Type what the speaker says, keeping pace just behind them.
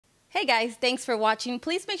Hey guys, thanks for watching.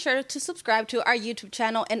 Please make sure to subscribe to our YouTube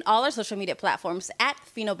channel and all our social media platforms at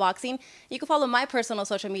Phenoboxing. You can follow my personal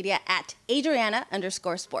social media at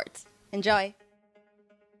Adriana_sports. Enjoy.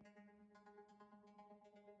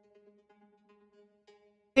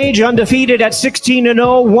 Undefeated at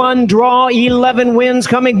 16-0, 1 draw, 11 wins,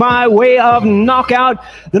 coming by way of knockout.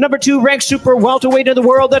 The number 2 ranked super welterweight in the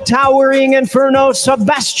world, the towering Inferno,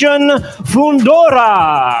 Sebastian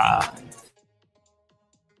Fundora.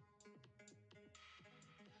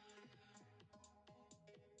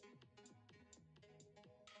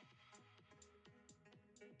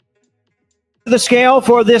 The scale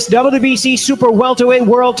for this WBC Super Welterweight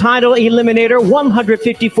World Title Eliminator,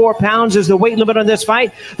 154 pounds is the weight limit on this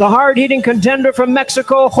fight. The hard-hitting contender from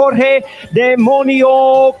Mexico, Jorge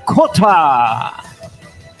Demonio COTA.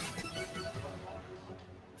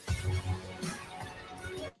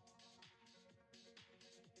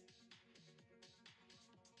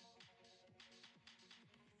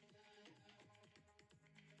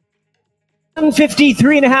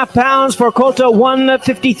 $153.5 pounds for COTA,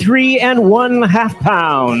 153.5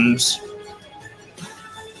 pounds.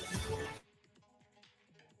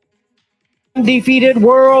 Undefeated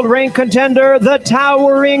world rank contender, the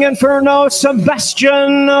towering Inferno,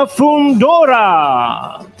 Sebastian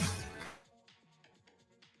Fundora.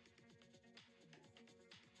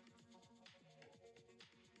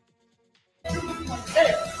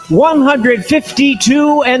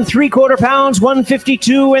 $152.75 pounds,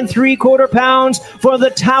 152.75 pounds for the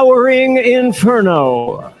towering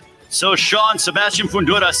Inferno. So Sean, Sebastian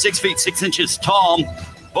Fundora, 6 feet 6 inches tall.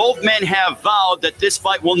 Both men have vowed that this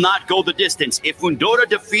fight will not go the distance. If Fundora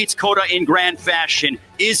defeats COTA in grand fashion,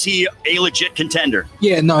 is he a legit contender?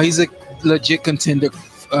 Yeah, no, he's a legit contender.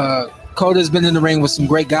 COTA's been in the ring with some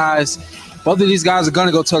great guys. Both of these guys are going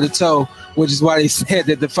to go toe-to-toe, which is why they said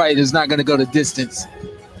that the fight is not going to go the distance.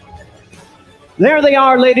 There they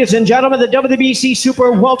are, ladies and gentlemen, the WBC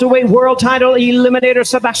Super Welterweight World Title Eliminator,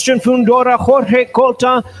 Sebastian Fundora, Jorge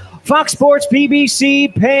COTA, Fox Sports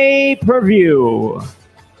PBC pay-per-view.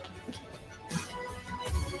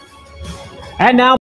 And now